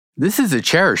This is a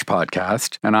Cherish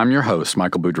podcast, and I'm your host,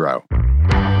 Michael Boudreau.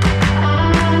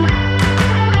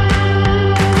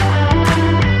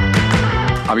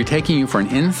 I'll be taking you for an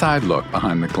inside look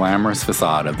behind the glamorous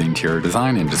facade of the interior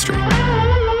design industry.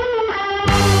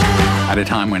 At a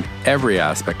time when every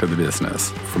aspect of the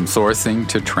business, from sourcing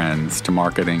to trends to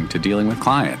marketing to dealing with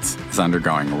clients, is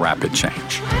undergoing rapid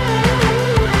change.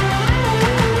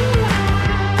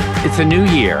 It's a new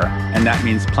year, and that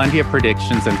means plenty of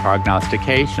predictions and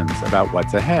prognostications about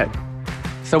what's ahead.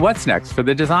 So what's next for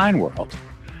the design world?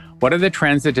 What are the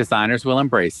trends that designers will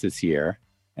embrace this year,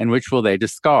 and which will they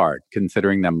discard,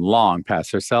 considering them long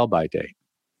past their sell-by date?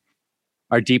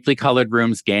 Are deeply colored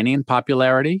rooms gaining in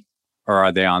popularity, or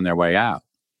are they on their way out?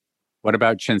 What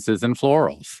about chintzes and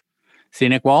florals?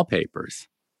 Scenic wallpapers?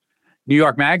 New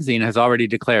York Magazine has already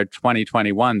declared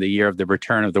 2021 the year of the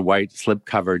return of the white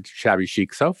slip-covered shabby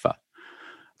chic sofa.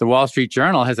 The Wall Street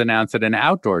Journal has announced that an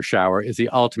outdoor shower is the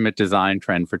ultimate design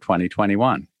trend for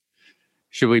 2021.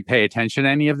 Should we pay attention to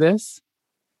any of this?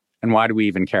 And why do we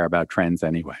even care about trends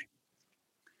anyway?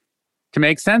 To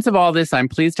make sense of all this, I'm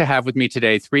pleased to have with me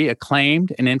today three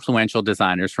acclaimed and influential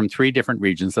designers from three different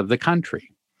regions of the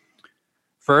country.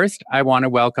 First, I want to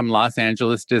welcome Los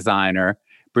Angeles designer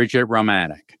Bridget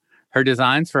Romanek. Her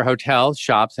designs for hotels,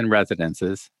 shops, and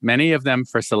residences, many of them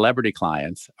for celebrity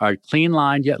clients, are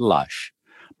clean-lined yet lush,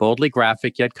 boldly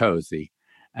graphic yet cozy,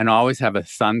 and always have a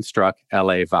sun-struck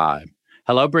LA vibe.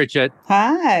 Hello, Bridget.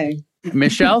 Hi.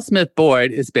 Michelle Smith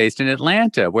Boyd is based in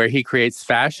Atlanta, where he creates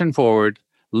fashion-forward,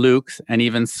 luxe, and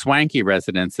even swanky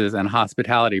residences and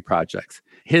hospitality projects.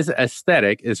 His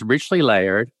aesthetic is richly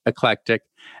layered, eclectic,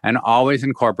 and always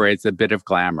incorporates a bit of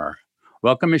glamour.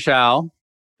 Welcome, Michelle.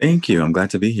 Thank you. I'm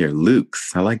glad to be here.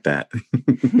 Luke's. I like that.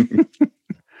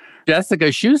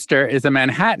 Jessica Schuster is a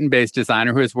Manhattan-based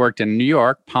designer who has worked in New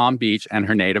York, Palm Beach, and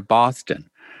her native Boston.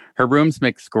 Her rooms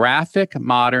mix graphic,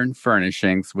 modern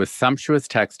furnishings with sumptuous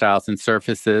textiles and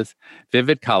surfaces,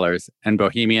 vivid colors, and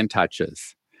bohemian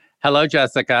touches. Hello,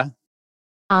 Jessica.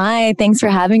 Hi, thanks for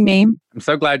having me. I'm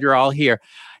so glad you're all here.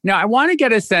 Now, I want to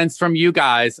get a sense from you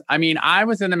guys. I mean, I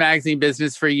was in the magazine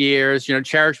business for years.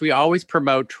 Cherish, we always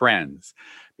promote trends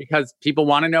because people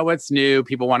want to know what's new.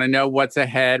 People want to know what's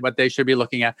ahead, what they should be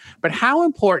looking at. But how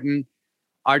important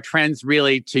are trends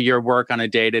really to your work on a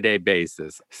day-to-day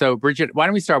basis? So, Bridget, why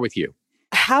don't we start with you?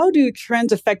 How do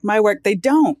trends affect my work? They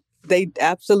don't. They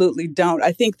absolutely don't.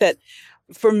 I think that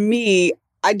for me,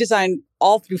 I design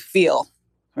all through feel,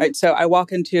 right? So I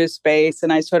walk into a space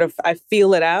and I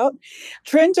feel it out.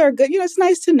 Trends are good. It's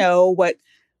nice to know what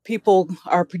people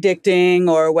are predicting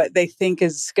or what they think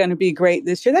is going to be great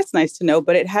this year. That's nice to know,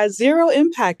 but it has zero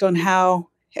impact on how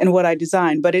and what I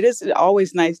design. But it is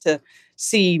always nice to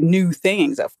see new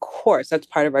things. Of course, that's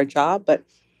part of our job, but it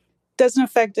doesn't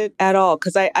affect it at all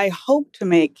because I hope to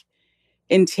make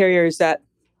interiors that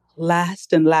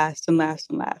last and last and last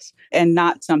and last and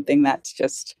not something that's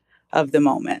just of the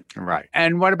moment. Right.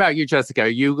 And what about you, Jessica? Are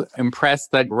you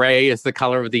impressed that gray is the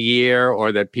color of the year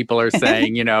or that people are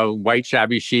saying, white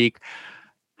shabby chic?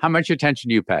 How much attention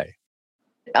do you pay?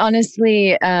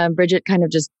 Honestly, Bridget kind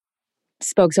of just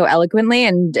spoke so eloquently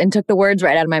and took the words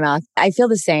right out of my mouth. I feel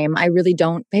the same. I really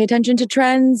don't pay attention to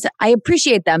trends. I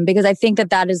appreciate them because I think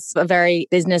that is a very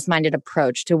business-minded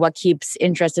approach to what keeps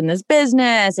interest in this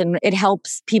business. And it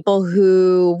helps people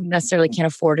who necessarily can't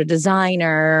afford a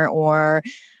designer or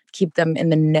keep them in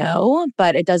the know,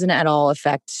 but it doesn't at all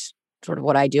affect sort of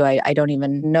what I do. I don't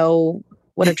even know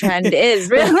what a trend is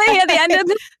really at the end of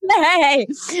the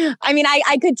day. I mean,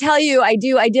 I could tell you, I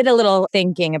did a little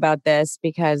thinking about this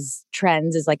because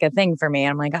trends is like a thing for me.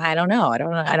 I'm like, I don't know. I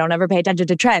don't ever pay attention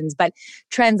to trends, but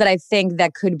trends that I think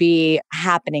that could be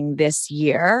happening this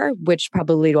year, which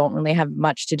probably won't really have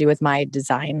much to do with my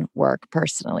design work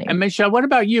personally. And Michelle, what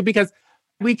about you? Because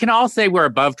we can all say we're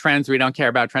above trends. We don't care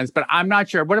about trends, but I'm not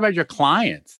sure. What about your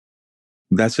clients?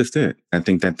 That's just it. I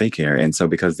think that they care. And so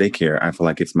because they care, I feel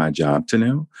like it's my job to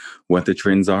know what the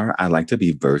trends are. I like to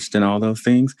be versed in all those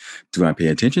things. Do I pay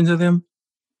attention to them?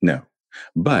 No.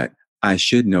 But I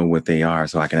should know what they are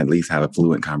so I can at least have a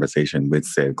fluent conversation with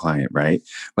said client, right?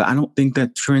 But I don't think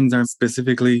that trends are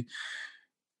specifically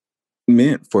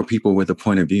meant for people with a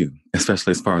point of view,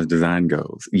 especially as far as design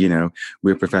goes.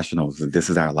 We're professionals. This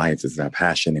is our life. This is our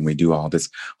passion. And we do all this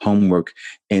homework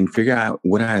and figure out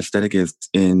what our aesthetic is.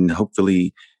 And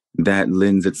hopefully that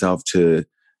lends itself to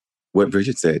what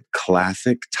Bridget said,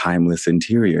 classic, timeless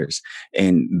interiors.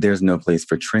 And there's no place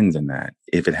for trends in that.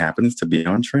 If it happens to be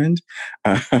on trend,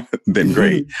 then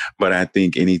great. But I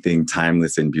think anything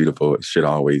timeless and beautiful should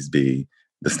always be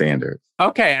the standard.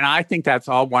 Okay, and I think that's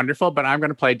all wonderful, but I'm going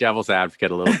to play devil's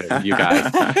advocate a little bit with you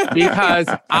guys because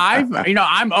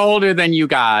I'm older than you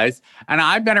guys, and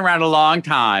I've been around a long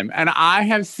time, and I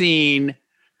have seen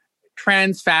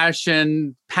trends,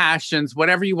 fashion, passions,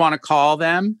 whatever you want to call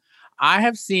them. I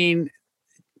have seen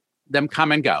them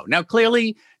come and go. Now,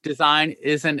 clearly, design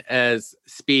isn't as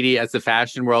speedy as the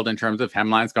fashion world in terms of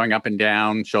hemlines going up and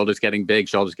down, shoulders getting big,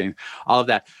 shoulders getting all of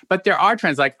that. But there are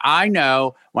trends. Like I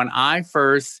know when I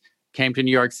first came to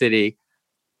New York City,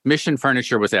 Mission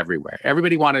furniture was everywhere.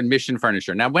 Everybody wanted Mission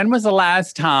furniture. Now, when was the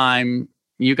last time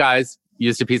you guys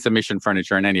used a piece of Mission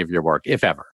furniture in any of your work, if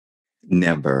ever?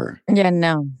 Never. Yeah,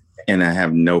 no. And I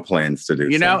have no plans to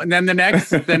do so. And then the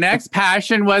next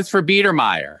passion was for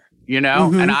Biedermeier. And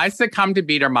I succumbed to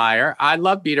Biedermeier. I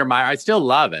love Biedermeier. I still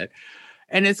love it.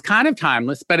 And it's kind of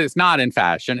timeless, but it's not in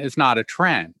fashion. It's not a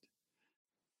trend.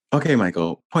 Okay,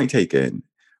 Michael, point taken.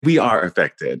 We are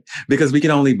affected because we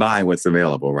can only buy what's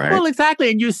available, right? Well,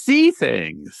 exactly. And you see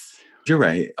things. You're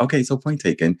right. Okay, so point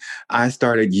taken. I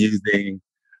started using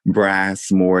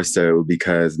brass more so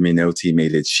because Minotti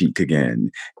made it chic again.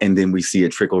 And then we see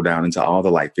it trickle down into all the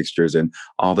light fixtures and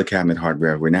all the cabinet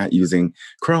hardware. We're not using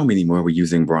chrome anymore. We're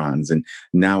using bronze. And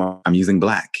now I'm using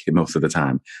black most of the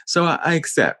time. So I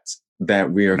accept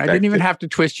that we're affected. I didn't even have to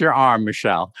twist your arm,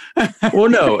 Michelle. Well,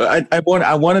 no, I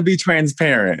want to be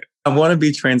transparent. I want to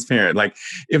be transparent. Like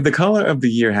if the color of the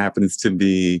year happens to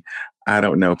be, I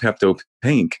don't know, Pepto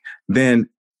Pink, then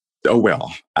oh,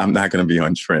 well, I'm not going to be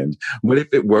on trend. But if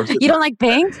it works... You don't like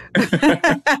pink?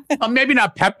 Well, maybe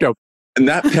not Pepto.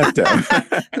 Not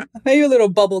Pepto. Maybe a little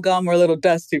bubble gum or a little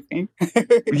dusty pink.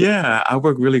 Yeah, I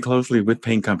work really closely with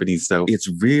paint companies. So it's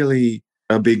really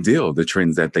a big deal, the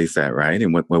trends that they set, right?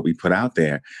 And what we put out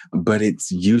there. But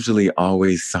it's usually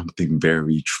always something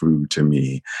very true to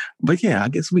me. But yeah, I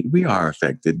guess we are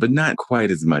affected, but not quite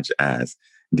as much as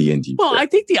the indie. Well, I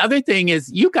think the other thing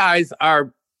is you guys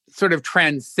are sort of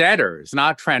trendsetters,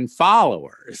 not trend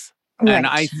followers. Right. And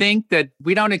I think that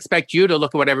we don't expect you to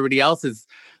look at what everybody else is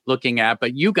looking at,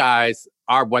 but you guys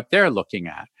are what they're looking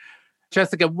at.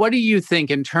 Jessica, what do you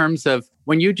think in terms of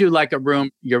when you do like a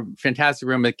room, your fantastic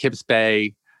room at Kips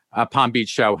Bay, Palm Beach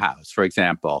Show House, for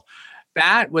example,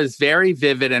 that was very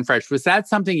vivid and fresh. Was that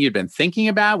something you'd been thinking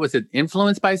about? Was it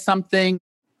influenced by something?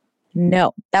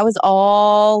 No, that was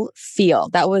all feel.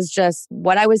 That was just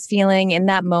what I was feeling in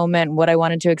that moment, what I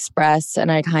wanted to express.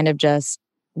 And I kind of just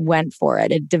went for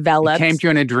it. It developed. It came to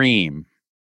you in a dream.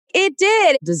 It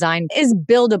did. Design is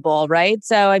buildable, right?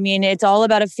 So, I mean, it's all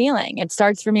about a feeling. It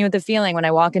starts for me with a feeling when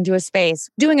I walk into a space.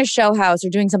 Doing a show house or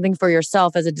doing something for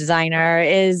yourself as a designer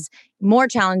is more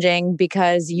challenging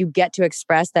because you get to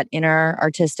express that inner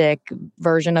artistic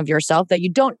version of yourself that you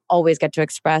don't always get to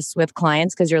express with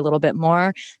clients because you're a little bit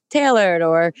more tailored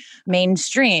or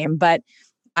mainstream. But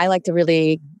I like to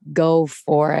really go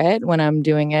for it when I'm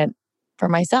doing it for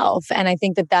myself. And I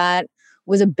think that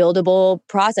was a buildable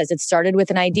process. It started with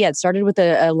an idea. It started with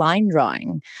a line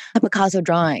drawing, a Picasso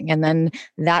drawing. And then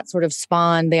that sort of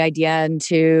spawned the idea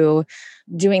into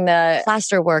doing the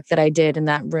plaster work that I did in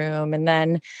that room. And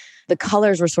then the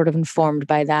colors were sort of informed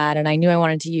by that. And I knew I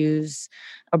wanted to use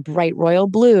a bright royal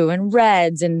blue and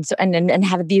reds and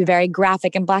have it be very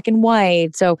graphic and black and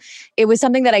white. So it was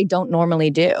something that I don't normally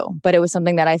do, but it was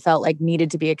something that I felt like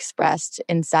needed to be expressed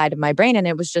inside of my brain. And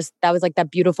it was just, that was like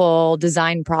that beautiful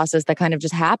design process that kind of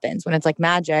just happens when it's like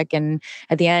magic. And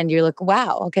at the end, you're like,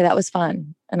 wow, okay, that was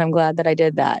fun. And I'm glad that I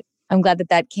did that. I'm glad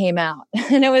that came out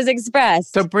and it was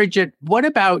expressed. So Bridget, what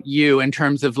about you in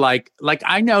terms of like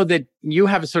I know that you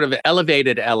have a sort of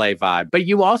elevated LA vibe, but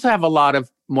you also have a lot of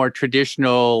more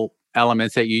traditional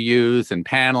elements that you use and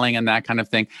paneling and that kind of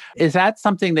thing. Is that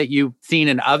something that you've seen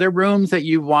in other rooms that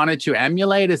you wanted to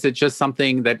emulate? Is it just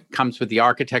something that comes with the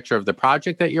architecture of the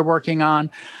project that you're working on?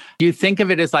 Do you think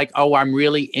of it as like, oh, I'm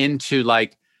really into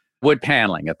like wood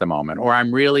paneling at the moment, or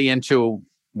I'm really into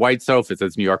white sofas,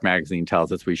 as New York Magazine tells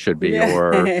us we should be, yeah.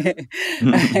 or...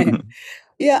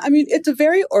 Yeah, I mean, it's a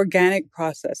very organic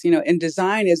process. You know, and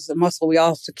design is a muscle. We all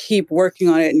have to keep working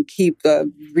on it and keep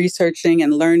researching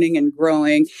and learning and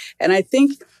growing. And I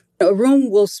think a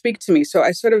room will speak to me. So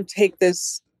I sort of take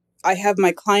this, I have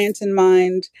my clients in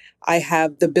mind, I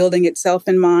have the building itself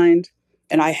in mind,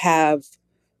 and I have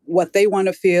what they want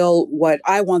to feel, what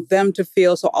I want them to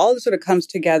feel. So all this sort of comes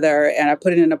together and I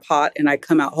put it in a pot and I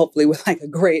come out hopefully with like a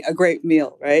great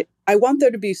meal, right? I want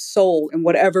there to be soul in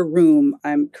whatever room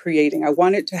I'm creating. I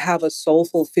want it to have a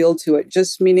soulful feel to it,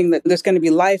 just meaning that there's going to be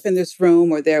life in this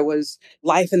room or there was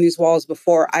life in these walls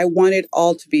before. I want it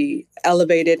all to be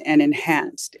elevated and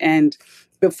enhanced. And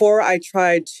before I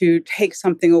try to take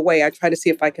something away, I try to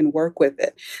see if I can work with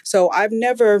it. So I've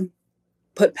never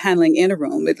put paneling in a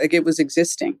room. It was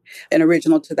existing and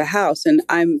original to the house. And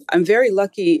I'm very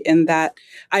lucky in that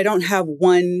I don't have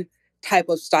one type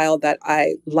of style that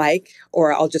I like,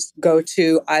 or I'll just go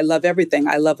to. I love everything.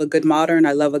 I love a good modern.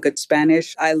 I love a good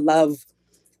Spanish. I love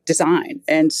design.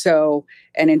 And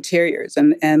interiors.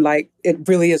 And like, it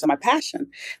really is my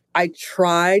passion. I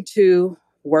try to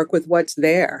work with what's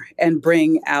there and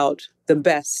bring out the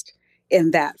best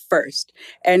in that first.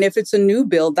 And if it's a new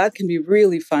build, that can be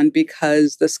really fun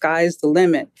because the sky's the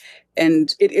limit.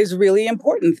 And it is really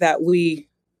important that we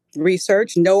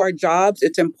research, know our jobs.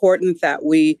 It's important that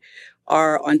we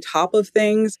are on top of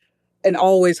things and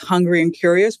always hungry and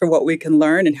curious for what we can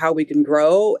learn and how we can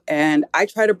grow. And I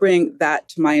try to bring that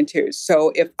to my interiors.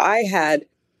 So if I had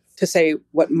to say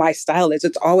what my style is,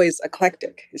 it's always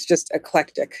eclectic. It's just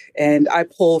eclectic. And I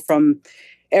pull from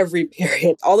every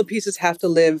period. All the pieces have to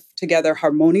live together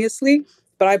harmoniously,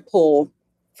 but I pull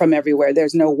from everywhere.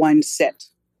 There's no one set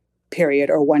period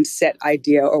or one set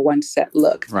idea or one set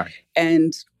look. Right.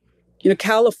 And,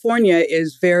 California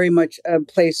is very much a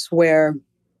place where,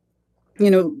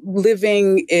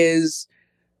 living is,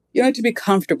 you want it to be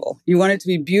comfortable. You want it to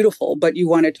be beautiful, but you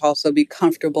want it to also be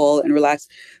comfortable and relaxed.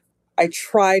 I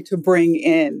try to bring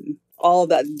in all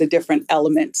the different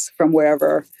elements from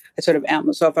wherever I sort of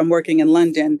am. So if I'm working in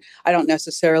London, I don't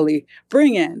necessarily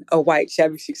bring in a white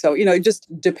Chevy chic. So, it just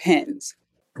depends.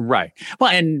 Right. Well,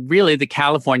 and really the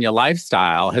California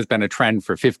lifestyle has been a trend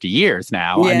for 50 years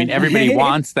now. Yeah. I mean, everybody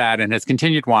wants that and has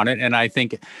continued to want it. And I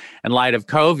think in light of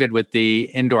COVID with the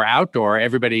indoor-outdoor,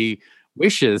 everybody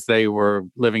wishes they were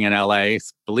living in LA.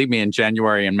 Believe me, in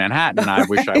January in Manhattan, I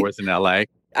wish I was in LA.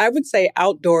 I would say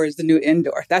outdoor is the new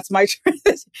indoor. That's my trend,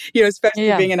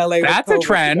 especially being in LA. That's a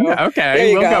trend.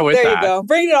 Okay, we'll go with that. There you go.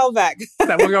 Bring it all back.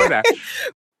 We'll go with that.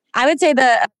 I would say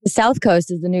the South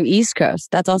Coast is the new East Coast.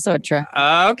 That's also a trend.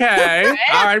 Okay.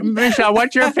 All right, Michelle,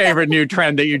 what's your favorite new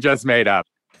trend that you just made up?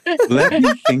 Let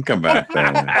me think about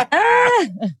that.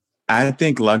 I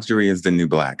think luxury is the new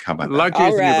black. How about that? Luxury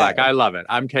is the new black. I love it.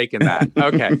 I'm taking that.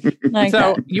 Okay.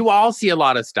 So you all see a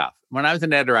lot of stuff. When I was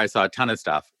an editor, I saw a ton of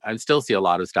stuff. I still see a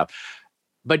lot of stuff.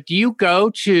 But do you go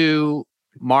to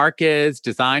markets,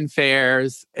 design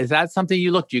fairs? Is that something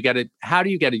you look? Do you get it? How do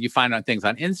you get it? You find out things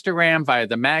on Instagram, via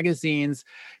the magazines?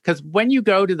 Because when you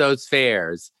go to those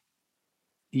fairs,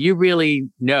 you really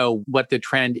know what the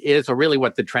trend is, or really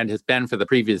what the trend has been for the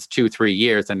previous 2-3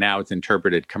 years, and now it's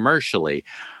interpreted commercially.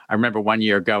 I remember one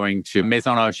year going to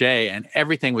Maison Auger, and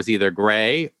everything was either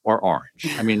gray or orange.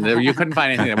 I mean, you couldn't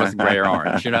find anything that wasn't gray or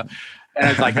orange, And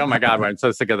it's like, oh my God, I'm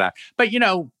so sick of that. But,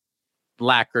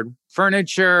 lacquered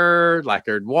furniture,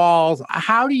 lacquered walls.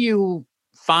 How do you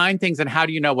find things, and how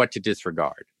do you know what to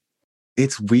disregard?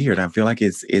 It's weird. I feel like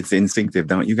it's instinctive.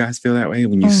 Don't you guys feel that way?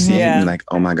 When you see it, you're like,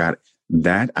 oh my God,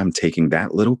 I'm taking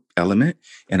that little element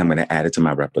and I'm going to add it to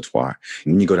my repertoire.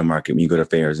 And when you go to market, when you go to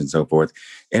fairs and so forth,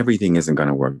 everything isn't going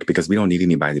to work because we don't need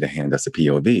anybody to hand us a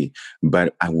POV.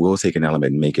 But I will take an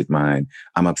element and make it mine.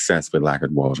 I'm obsessed with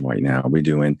lacquered walls right now. We're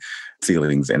doing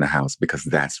ceilings in the house because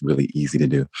that's really easy to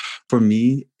do. For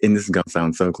me, and this is going to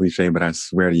sound so cliche, but I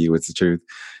swear to you, it's the truth.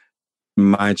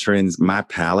 My trends, my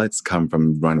palettes come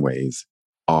from runways.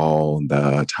 All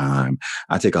the time.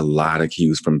 I take a lot of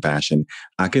cues from fashion.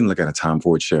 I can look at a Tom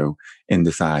Ford show and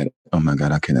decide, oh my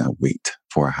God, I cannot wait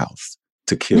for a house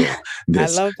to kill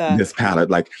this, I love that. This palette.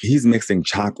 Like he's mixing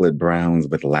chocolate browns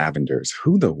with lavenders.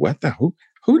 Who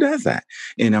does that?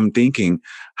 And I'm thinking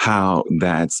how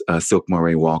that's a silk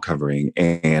moire wall covering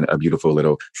and a beautiful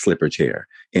little slipper chair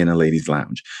in a ladies'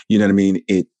 lounge. You know what I mean?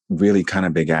 It really kind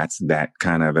of begats that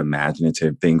kind of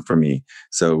imaginative thing for me.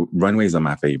 So runways are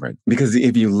my favorite because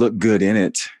if you look good in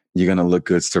it, you're going to look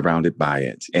good surrounded by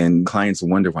it. And clients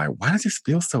wonder why does this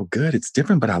feel so good? It's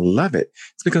different, but I love it.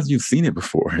 It's because you've seen it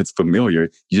before. It's familiar.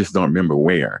 You just don't remember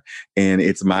where. And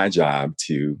it's my job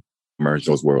to merge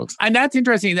those worlds. And that's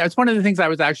interesting. That's one of the things I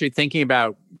was actually thinking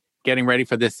about getting ready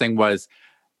for this thing was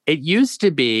it used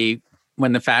to be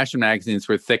when the fashion magazines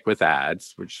were thick with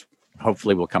ads, which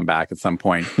hopefully will come back at some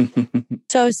point.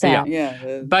 So sad.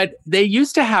 Yeah. But they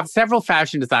used to have several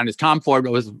fashion designers. Tom Ford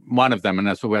was one of them, and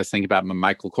that's what I was thinking about.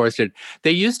 Michael Kors did.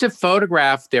 They used to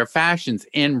photograph their fashions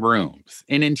in rooms,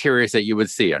 in interiors that you would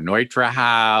see, a Neutra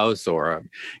house or a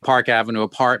Park Avenue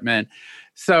apartment.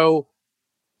 So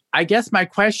I guess my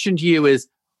question to you is,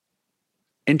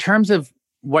 in terms of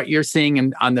what you're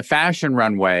seeing on the fashion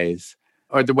runways,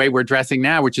 or the way we're dressing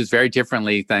now, which is very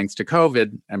differently thanks to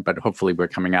COVID, but hopefully we're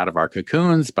coming out of our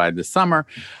cocoons by the summer.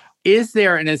 Is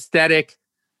there an aesthetic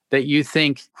that you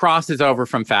think crosses over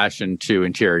from fashion to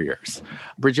interiors?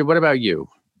 Bridget, what about you?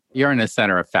 You're in the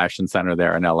center of fashion center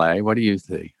there in LA. What do you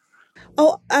see?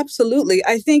 Oh, absolutely.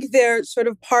 I think they're sort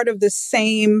of part of the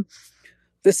same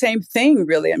thing,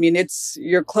 really. I mean, it's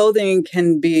your clothing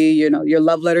can be, your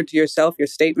love letter to yourself, your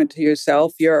statement to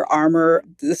yourself, your armor,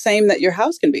 the same that your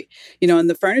house can be, and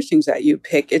the furnishings that you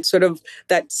pick. It's sort of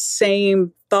that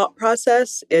same thought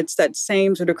process. It's that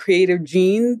same sort of creative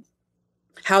gene,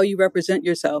 how you represent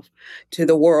yourself to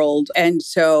the world. And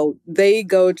so they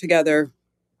go together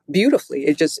beautifully.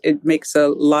 It makes a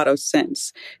lot of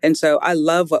sense. And so I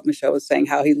love what Michelle was saying,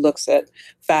 how he looks at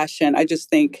fashion. I just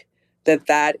think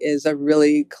that is a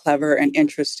really clever and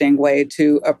interesting way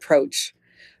to approach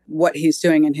what he's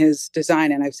doing in his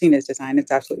design. And I've seen his design.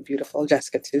 It's absolutely beautiful.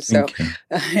 Jessica too. So,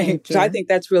 so I think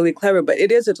that's really clever, but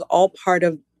it's all part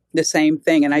of the same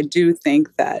thing. And I do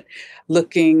think that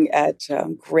looking at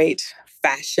great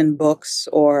fashion books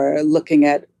or looking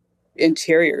at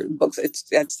interior books,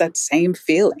 that's that same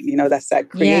feeling, that's that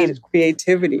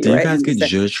creativity. Do you right? guys get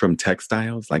judged from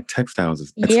textiles? Like textiles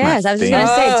is yes, I was just gonna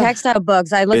say textile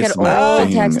books. I look at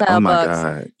old textile books.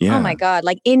 God. Yeah. Oh my God,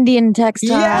 like Indian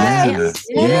textiles.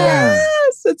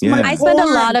 Yes. It's my I spend a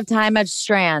lot of time at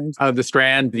Strand. Oh, the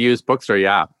Strand used bookstore,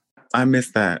 yeah. I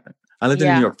miss that. I lived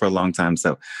in New York for a long time,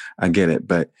 so I get it.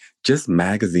 But just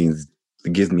magazines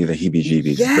gives me the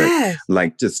heebie-jeebies. Yes. But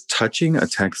like just touching a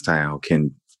textile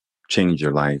can change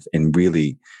your life and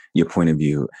really your point of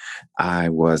view. I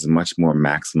was much more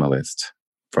maximalist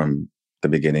from the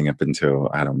beginning up until,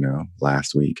 I don't know,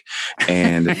 last week.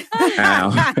 And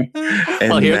now,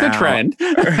 here's a trend.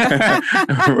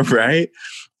 Right?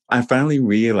 I finally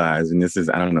realized, and this is,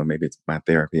 I don't know, maybe it's my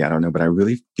therapy, I don't know, but I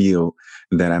really feel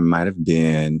that I might have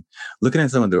been looking at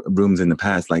some of the rooms in the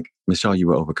past, like, Michelle, you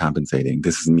were overcompensating.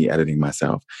 This is me editing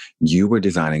myself. You were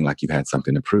designing like you had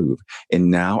something to prove.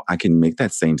 And now I can make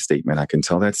that same statement. I can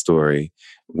tell that story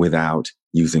without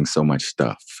using so much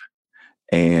stuff.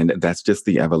 And that's just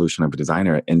the evolution of a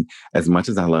designer. And as much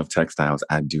as I love textiles,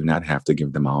 I do not have to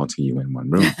give them all to you in one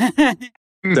room.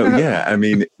 So yeah, I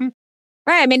mean...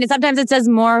 Right. I mean, sometimes it says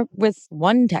more with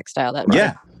one textile.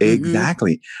 Yeah,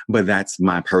 exactly. But that's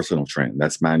my personal trend.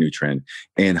 That's my new trend.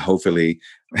 And hopefully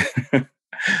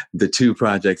the two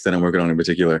projects that I'm working on in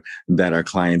particular that are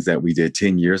clients that we did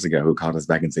 10 years ago who called us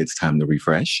back and said, it's time to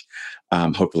refresh.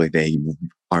 Hopefully they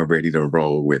are ready to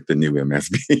roll with the new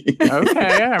MSB.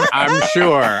 Okay, I'm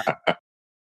sure.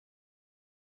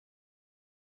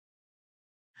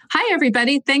 Hi,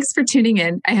 everybody. Thanks for tuning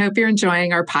in. I hope you're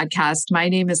enjoying our podcast. My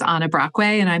name is Anna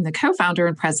Brockway, and I'm the co-founder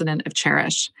and president of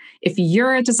Chairish. If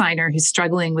you're a designer who's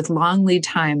struggling with long lead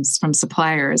times from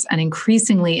suppliers and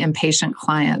increasingly impatient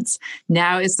clients,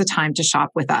 now is the time to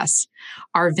shop with us.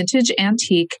 Our vintage,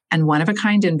 antique, and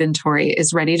one-of-a-kind inventory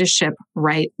is ready to ship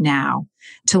right now.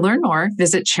 To learn more,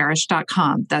 visit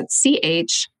chairish.com. That's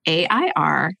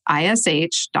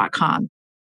CHAIRISH.com.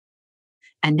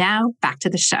 And now, back to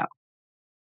the show.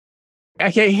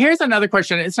 Okay, here's another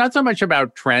question. It's not so much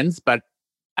about trends, but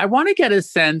I want to get a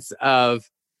sense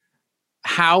of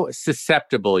how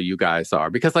susceptible you guys are.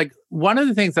 Because like one of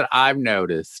the things that I've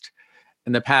noticed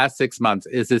in the past 6 months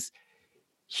is this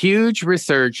huge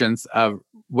resurgence of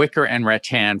wicker and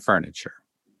rattan furniture,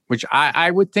 which I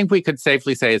would think we could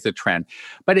safely say is a trend.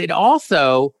 But it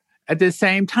also, at the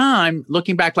same time,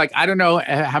 looking back, like, I don't know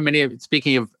how many,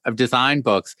 speaking of design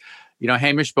books,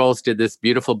 Hamish Bowles did this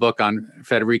beautiful book on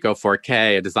Federico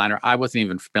Forqué, a designer I wasn't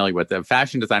even familiar with, a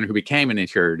fashion designer who became an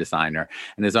interior designer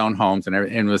in his own homes, and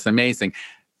it was amazing.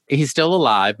 He's still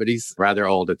alive, but he's rather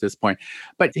old at this point.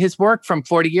 But his work from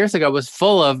 40 years ago was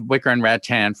full of wicker and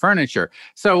rattan furniture.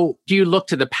 So do you look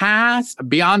to the past,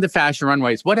 beyond the fashion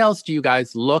runways? What else do you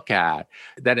guys look at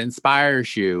that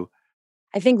inspires you?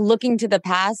 I think looking to the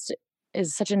past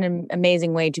is such an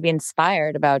amazing way to be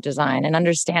inspired about design and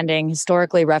understanding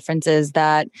historically references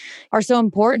that are so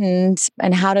important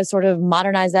and how to sort of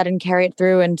modernize that and carry it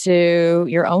through into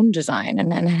your own design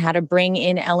and how to bring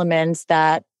in elements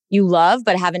that you love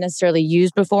but haven't necessarily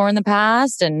used before in the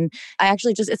past. And I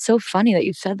actually it's so funny that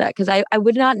you said that because I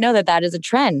would not know that is a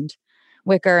trend,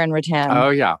 wicker and rattan.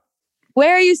 Oh, yeah.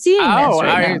 Where are you seeing this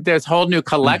right now? There's whole new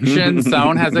collections.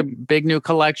 Zone has a big new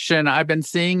collection. I've been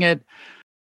seeing it.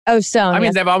 Oh, Stone. I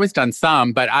mean, they've always done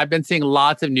some, but I've been seeing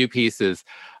lots of new pieces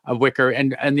of wicker.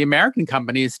 And the American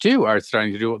companies, too, are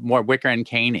starting to do more wicker and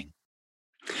caning.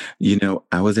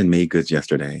 I was in Made Goods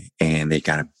yesterday, and they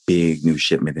got a big new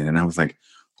shipment in. And I was like,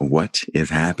 what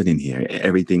is happening here?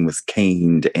 Everything was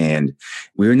caned, and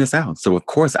we were in the South. So, of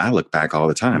course, I look back all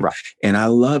the time. Right. And I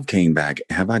love cane back.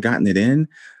 Have I gotten it in?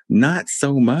 not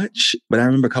so much, but I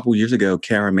remember a couple of years ago,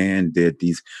 Cara Mann did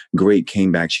these great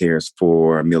cane back chairs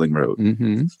for Milling Road.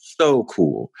 Mm-hmm. So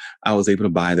cool. I was able to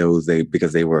buy those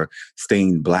because they were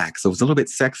stained black. So it was a little bit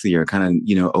sexier, kind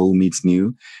of, old meets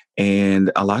new. And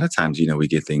a lot of times, we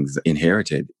get things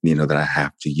inherited, that I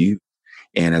have to use.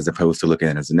 And as opposed to looking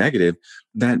at it as a negative,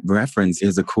 that reference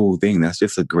is a cool thing. That's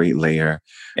just a great layer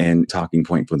and talking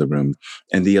point for the room.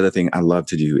 And the other thing I love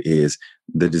to do is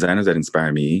the designers that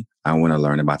inspire me, I want to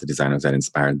learn about the designers that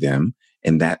inspired them.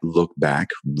 And that look back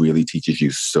really teaches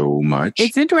you so much.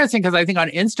 It's interesting because I think on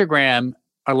Instagram,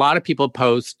 a lot of people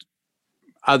post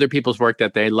other people's work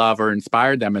that they love or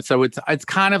inspired them. And so it's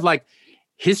kind of like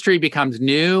history becomes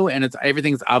new and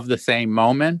everything's of the same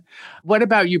moment. What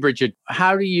about you, Bridget?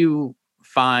 How do you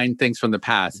find things from the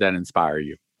past that inspire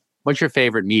you? What's your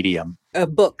favorite medium? A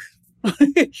book.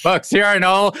 Books.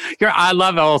 I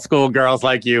love old school girls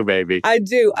like you, baby. I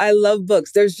do. I love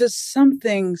books. There's just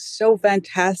something so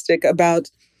fantastic about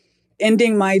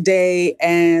ending my day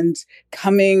and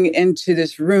coming into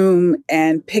this room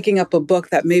and picking up a book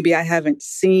that maybe I haven't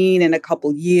seen in a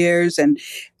couple years and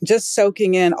just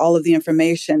soaking in all of the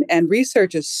information. And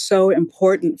research is so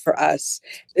important for us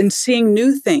in seeing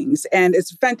new things. And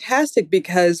it's fantastic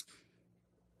because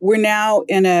we're now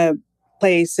in a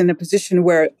position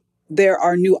where there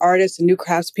are new artists and new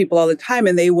craftspeople all the time,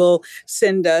 and they will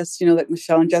send us, like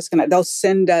Michelle and Jessica, they'll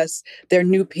send us their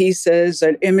new pieces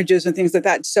and images and things like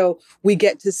that. So we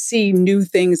get to see new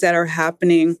things that are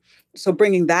happening. So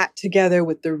bringing that together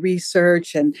with the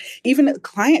research and even a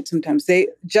client, sometimes they,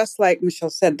 just like Michelle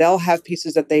said, they'll have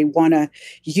pieces that they want to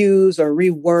use or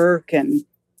rework, and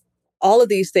all of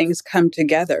these things come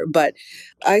together. But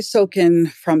I soak in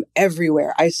from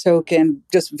everywhere. I soak in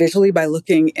just visually by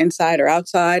looking inside or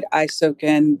outside. I soak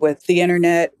in with the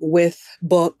internet, with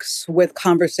books, with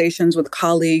conversations with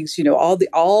colleagues.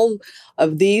 All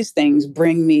of these things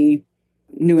bring me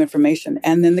new information.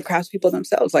 And then the craftspeople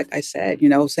themselves, like I said,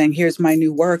 saying, here's my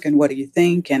new work and what do you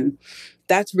think? And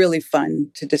that's really fun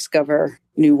to discover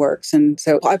new works. And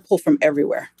so I pull from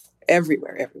everywhere.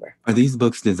 Are these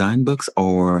books design books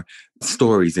or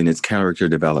stories in its character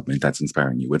development that's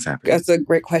inspiring you? What's happening? That's a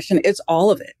great question. It's all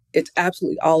of it. It's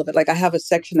absolutely all of it. Like I have a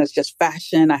section that's just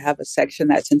fashion. I have a section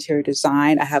that's interior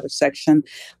design. I have a section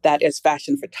that is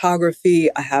fashion photography.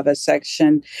 I have a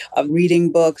section of reading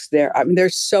books.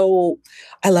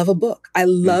 I love a book. I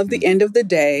love the end of the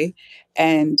day,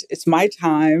 and it's my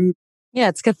time. Yeah,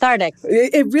 it's cathartic.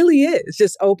 It really is.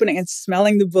 Just opening and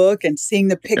smelling the book and seeing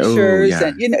the pictures. Yeah.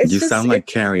 And, you sound like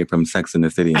Carrie from Sex and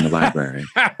the City in the library.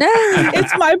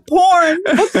 It's my porn.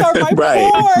 Books are my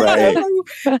porn.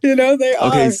 Right. They are.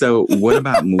 Okay, so what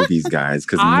about movies, guys?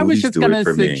 Because I was just going to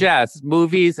suggest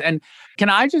movies. And can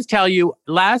I just tell you,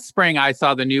 last spring, I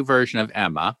saw the new version of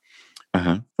Emma.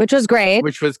 Which was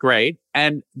great.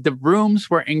 And the rooms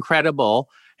were incredible.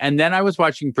 And then I was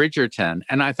watching Bridgerton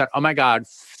and I thought, oh my God,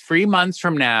 3 months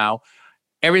from now,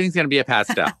 everything's going to be a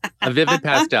pastel, a vivid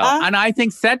pastel. And I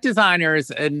think set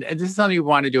designers, and this is something we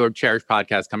want to do a Cherish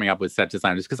podcast coming up with set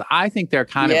designers, because I think they're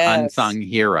kind of unsung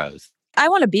heroes. I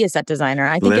want to be a set designer.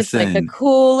 I think it's like the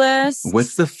coolest.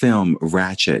 What's the film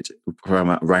Ratchet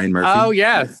from Ryan Murphy? Oh,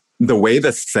 yes. The way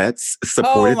the sets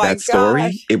supported that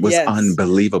story, it was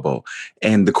unbelievable.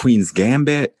 And the Queen's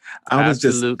Gambit, I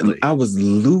was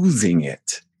losing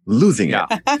it.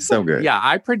 So good. Yeah,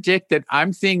 I predict that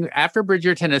I'm seeing, after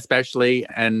Bridgerton especially,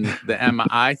 and the Emma,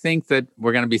 I think that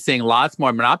we're going to be seeing lots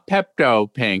more, not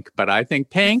Pepto pink, but I think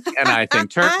pink, and I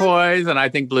think turquoise, and I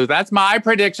think blue. That's my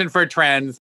prediction for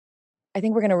trends. I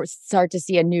think we're going to start to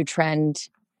see a new trend,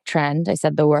 I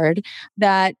said the word,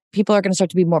 that people are going to start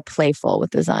to be more playful with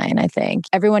design, I think.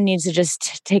 Everyone needs to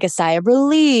just take a sigh of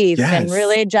relief and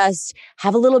really just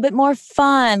have a little bit more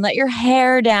fun. Let your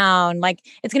hair down. Like,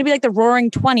 it's going to be like the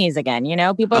roaring 20s again,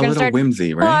 People are going to start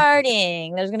whimsy, right?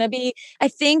 partying. There's going to be, I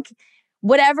think,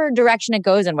 whatever direction it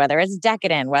goes in, whether it's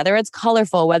decadent, whether it's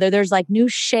colorful, whether there's like new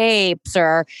shapes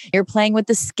or you're playing with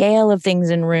the scale of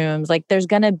things in rooms, like there's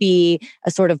going to be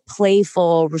a sort of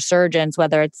playful resurgence,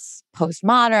 whether it's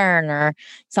postmodern or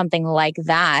something like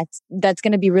that. That's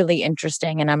going to be really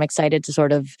interesting. And I'm excited to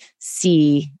sort of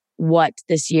see what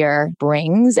this year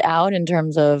brings out in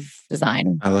terms of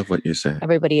design. I love what you said.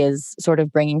 Everybody is sort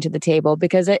of bringing to the table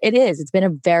because it's been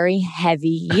a very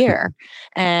heavy year.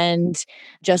 And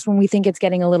just when we think it's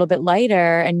getting a little bit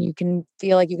lighter and you can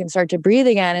feel like you can start to breathe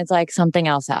again, it's like something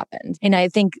else happened. And I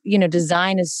think,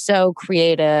 design is so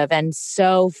creative and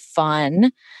so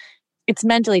fun. It's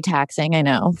mentally taxing, I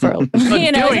know. Doing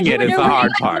it is the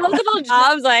hard part. Multiple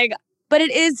jobs, but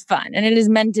it is fun and it is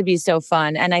meant to be so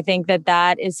fun. And I think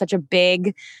that is such a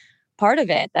big part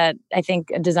of it that I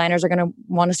think designers are going to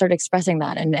want to start expressing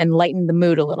that and lighten the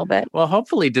mood a little bit. Well,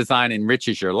 hopefully design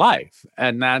enriches your life.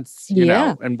 And that's, you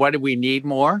know, and what do we need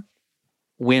more?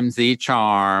 Whimsy,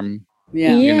 charm.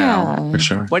 Yeah. You know, For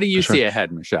sure. what do you For see sure.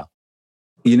 ahead, Michelle?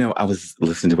 You know, I was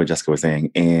listening to what Jessica was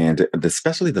saying, and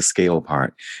especially the scale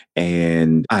part.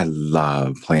 And I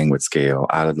love playing with scale.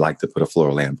 I would like to put a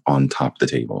floor lamp on top of the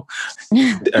table.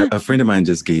 A friend of mine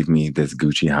just gave me this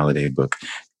Gucci holiday book,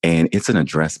 and it's an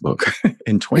address book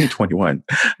in 2021.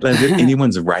 As if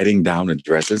anyone's writing down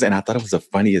addresses. And I thought it was the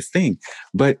funniest thing.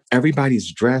 But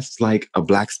everybody's dressed like a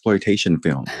blaxploitation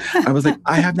film. I was like,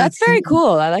 I have not That's very seen-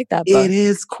 cool. I like that book. It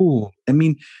is cool. I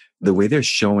mean, the way they're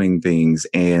showing things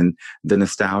and the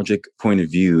nostalgic point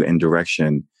of view and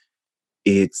direction,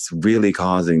 it's really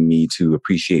causing me to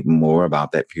appreciate more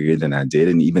about that period than I did.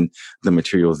 And even the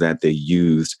materials that they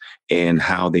used and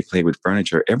how they played with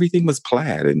furniture. Everything was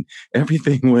plaid and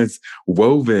everything was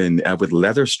woven with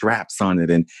leather straps on it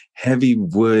and heavy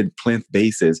wood plinth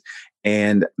bases.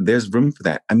 And there's room for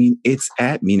that. I mean, it's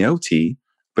at Minotti,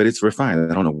 but it's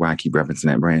refined. I don't know why I keep referencing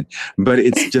that brand, but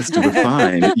it's just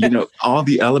refined. You know, all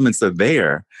the elements are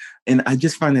there. And I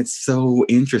just find that so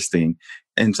interesting.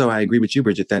 And so I agree with you,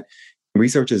 Bridget, that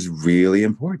research is really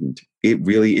important. It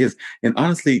really is. And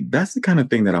honestly, that's the kind of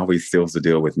thing that always seals the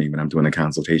deal with me when I'm doing a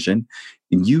consultation.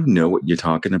 And you know what you're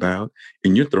talking about,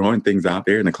 and you're throwing things out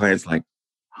there, and the client's like,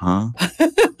 huh?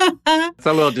 It's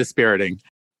a little dispiriting.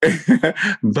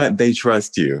 But they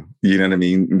trust you. You know what I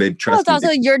mean? They trust Well, it's you.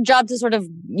 also your job to sort of,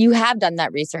 you have done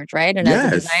that research, right? And as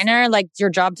a Yes. designer, like it's your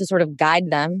job to sort of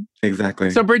guide them. Exactly.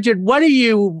 So, Bridget, what are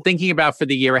you thinking about for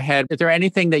the year ahead? Is there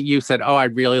anything that you said, oh,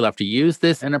 I'd really love to use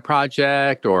this in a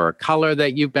project, or a color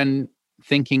that you've been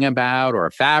thinking about, or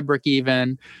a fabric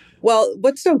even? Well,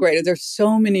 what's so great is there's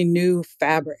so many new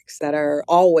fabrics that are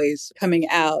always coming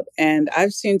out. And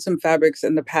I've seen some fabrics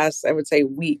in the past, I would say,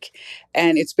 week.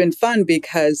 And it's been fun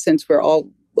because since a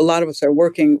lot of us are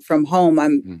working from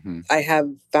home, I have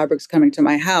fabrics coming to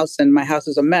my house, and my house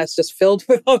is a mess, just filled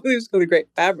with all these really great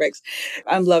fabrics.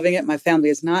 I'm loving it. My family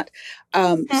is not.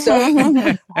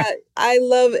 So I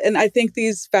love, and I think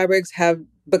these fabrics have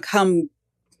become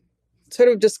sort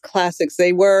of just classics.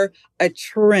 They were a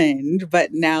trend, but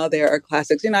now they are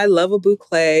classics. You know, I love a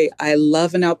boucle. I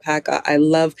love an alpaca.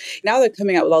 Now they're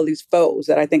coming out with all these faux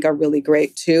that I think are really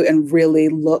great too, and really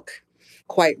look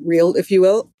quite real, if you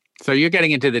will. So you're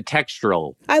getting into the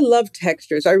textural. I love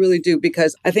textures. I really do,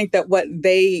 because I think that what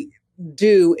they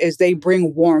do is they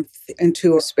bring warmth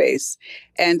into a space.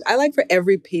 And I like for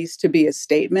every piece to be a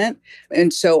statement.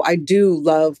 And so I do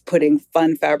love putting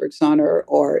fun fabrics on,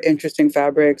 or interesting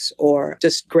fabrics, or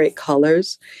just great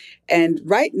colors. And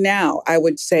right now, I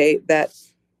would say that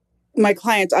my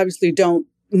clients obviously don't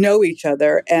know each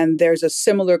other, and there's a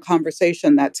similar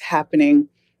conversation that's happening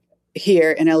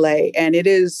here in LA. And it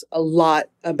is a lot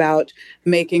about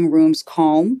making rooms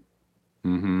calm.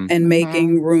 And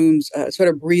making rooms sort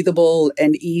of breathable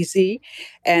and easy.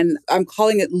 And I'm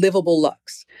calling it livable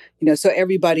luxe. You know, so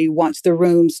everybody wants the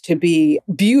rooms to be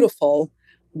beautiful,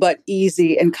 but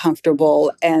easy and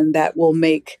comfortable. And that will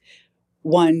make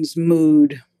one's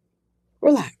mood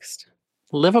relaxed.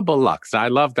 Livable luxe. I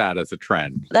love that as a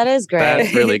trend. That is great.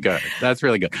 That's really good. That's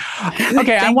really good.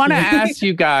 Okay, I want to ask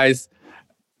you guys,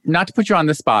 not to put you on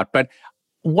the spot, but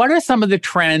what are some of the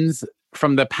trends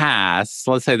from the past,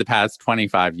 let's say the past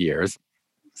 25 years?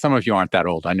 Some of you aren't that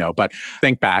old, I know, but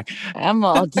think back. I'm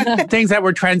old. Things that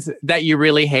were trends that you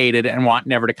really hated and want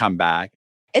never to come back.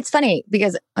 It's funny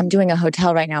because I'm doing a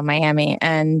hotel right now in Miami,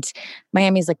 and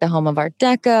Miami's like the home of Art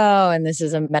Deco, and this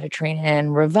is a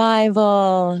Mediterranean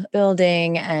revival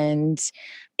building. And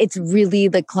it's really,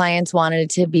 the clients wanted it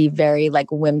to be very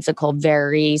like whimsical,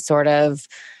 very sort of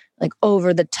like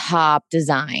over the top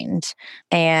designed.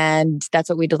 And that's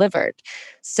what we delivered.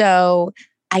 So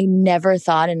I never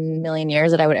thought in a million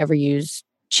years that I would ever use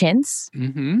chintz,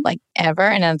 like ever.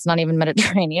 And it's not even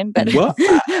Mediterranean, but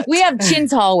we have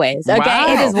chintz hallways. Okay. Wow.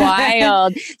 It is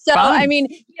wild. So, Fun. I mean,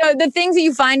 you know, the things that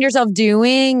you find yourself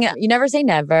doing, you never say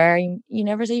never. You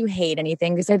never say you hate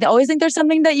anything, because I always think there's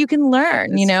something that you can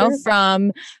learn, you know,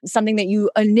 from something that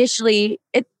you initially,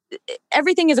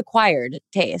 everything is acquired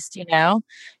taste, you know,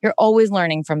 you're always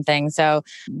learning from things. So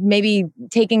maybe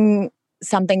taking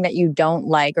something that you don't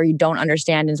like or you don't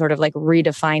understand and sort of like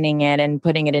redefining it and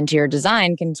putting it into your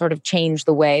design can sort of change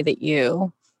the way that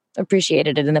you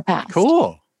appreciated it in the past.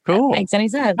 Cool. That makes any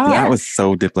sense. Oh, that was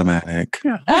so diplomatic.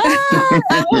 All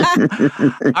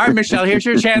right, Michelle, here's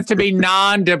your chance to be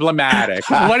non-diplomatic.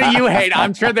 What do you hate?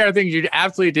 I'm sure there are things you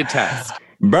absolutely detest.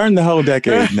 Burn the whole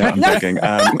decade. No, I'm joking.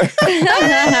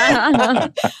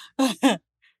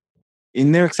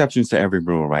 And there are exceptions to every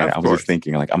rule, right? Of I was course. just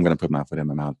thinking, like, I'm going to put my foot in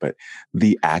my mouth, but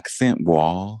the accent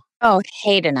wall, Oh,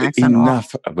 hate an accent wall.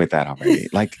 enough with that already.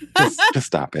 Like, just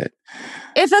stop it.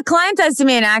 If a client says to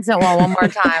me an accent wall one more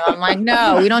time, I'm like,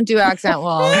 no, we don't do accent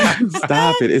walls.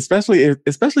 Stop it. Especially if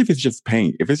it's just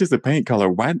paint. If it's just a paint color,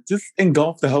 why just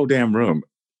engulf the whole damn room?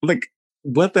 Like,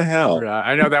 what the hell?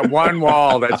 I know that one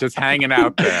wall that's just hanging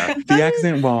out there. The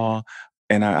accent wall.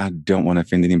 And I don't want to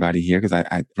offend anybody here because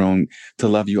I've grown to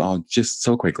love you all just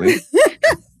so quickly.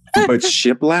 But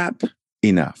shiplap,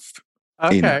 enough.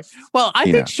 Okay. Enough. Well, I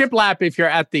think Enough. shiplap if you're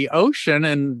at the ocean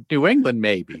in New England,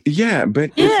 maybe. Yeah,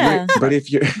 but Yeah.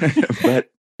 if you're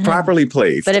but properly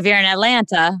placed. But if you're in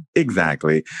Atlanta,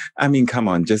 Exactly. I mean, come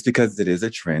on, just because it is a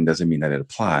trend doesn't mean that it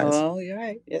applies. Oh, you're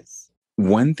right. Yes.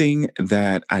 One thing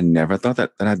that I never thought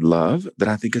that I'd love, that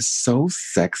I think is so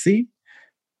sexy,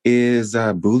 is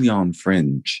bouillon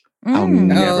fringe. I'll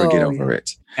never get over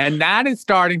it. And that is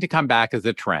starting to come back as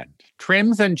a trend.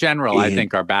 Trims in general, I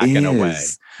think, are back in a way.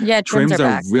 yeah, trims Trims are are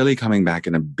back. really coming back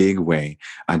in a big way.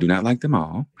 I do not like them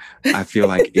all. I feel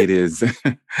like it is,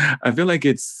 I feel like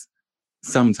it's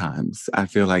sometimes, I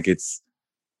feel like it's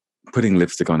putting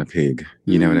lipstick on a pig.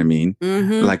 You know what I mean?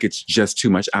 Mm-hmm. Like it's just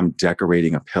too much. I'm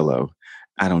decorating a pillow.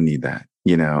 I don't need that.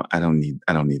 You know, I don't need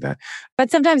that. But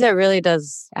sometimes it really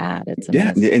does add. It's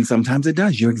Yeah, amazing. and sometimes it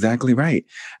does. You're exactly right.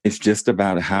 It's just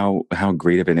about how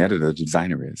great of an editor the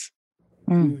designer is.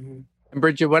 Mm-hmm. And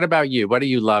Bridget, what about you? What do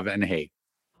you love and hate?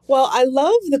 Well, I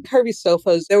love the curvy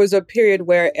sofas. There was a period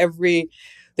where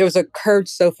there was a curved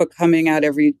sofa coming out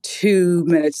every 2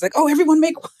 minutes. Like, oh, everyone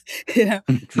make one. You know?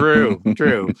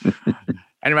 True.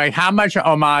 Anyway, how much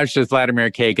homage does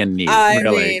Vladimir Kagan need? I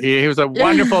really? mean- He was a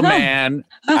wonderful man,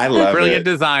 I love brilliant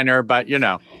it. designer, but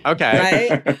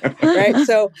okay. Right.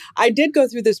 So I did go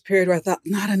through this period where I thought,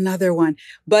 not another one,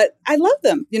 but I love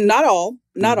them. Not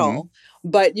all,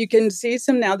 but you can see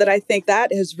some now that I think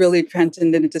that has really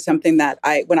transcended into something that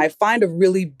when I find a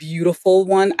really beautiful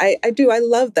one, I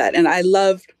love that. And I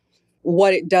love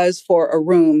what it does for a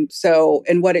room. So,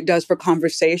 and what it does for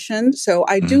conversation. So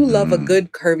I do love a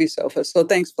good curvy sofa. So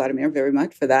thanks, Vladimir, very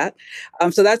much for that.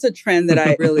 So that's a trend that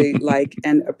I really like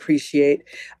and appreciate.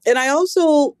 And I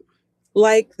also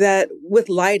like that with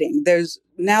lighting, there's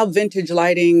now vintage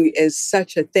lighting is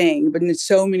such a thing, but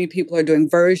so many people are doing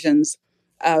versions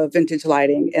of vintage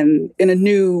lighting in a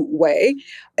new way.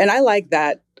 And I like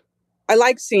that. I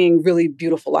like seeing really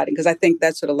beautiful lighting because I think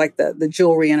that's sort of like the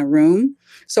jewelry in a room.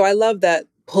 So I love that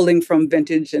pulling from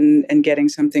vintage and getting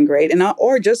something great. And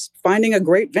or just finding a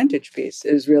great vintage piece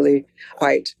is really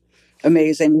quite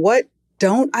amazing. What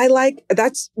don't I like?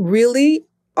 That's really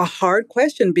a hard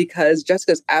question because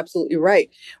Jessica's absolutely right,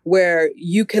 where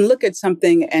you can look at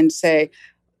something and say,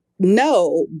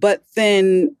 no, but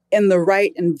then in the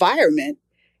right environment,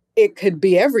 it could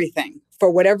be everything. For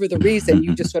whatever the reason,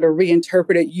 you just sort of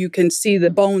reinterpret it. You can see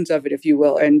the bones of it, if you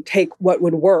will, and take what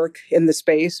would work in the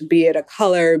space, be it a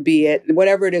color, be it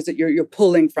whatever it is that you're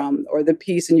pulling from, or the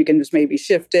piece, and you can just maybe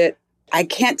shift it. I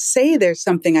can't say there's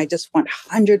something I just want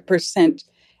 100%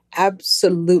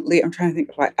 absolutely. I'm trying to think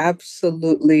if I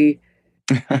absolutely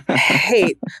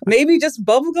hate. Maybe just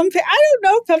bubblegum pink. I don't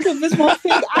know. Pepto-Bismol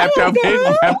pink. I don't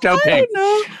know. Pepto I pink. don't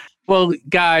know. Well,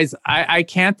 guys, I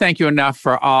can't thank you enough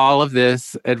for all of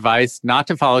this advice not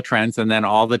to follow trends and then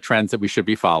all the trends that we should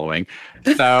be following.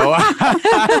 So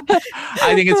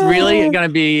I think it's really going to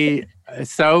be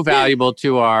so valuable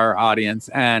to our audience.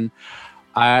 And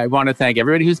I want to thank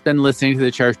everybody who's been listening to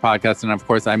the Cherish Podcast. And of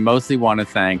course, I mostly want to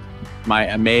thank my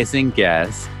amazing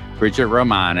guests, Bridget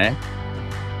Romanek,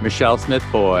 Michelle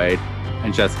Smith-Boyd,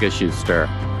 and Jessica Schuster.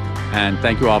 And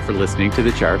thank you all for listening to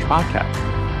the Cherish Podcast.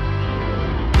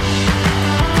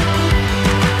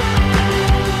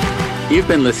 You've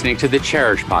been listening to the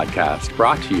Cherish Podcast,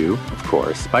 brought to you, of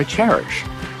course, by Cherish,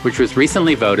 which was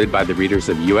recently voted by the readers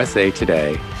of USA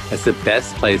Today as the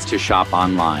best place to shop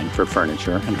online for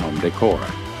furniture and home decor.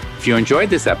 If you enjoyed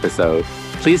this episode,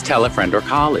 please tell a friend or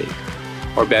colleague.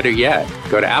 Or better yet,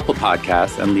 go to Apple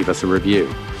Podcasts and leave us a review.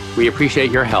 We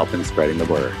appreciate your help in spreading the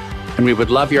word. And we would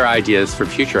love your ideas for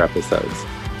future episodes.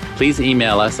 Please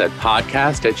email us at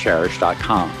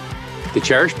podcast@cherish.com. The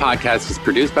Cherish Podcast is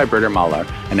produced by Britta Muller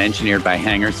and engineered by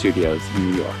Hanger Studios in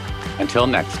New York. Until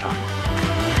next time.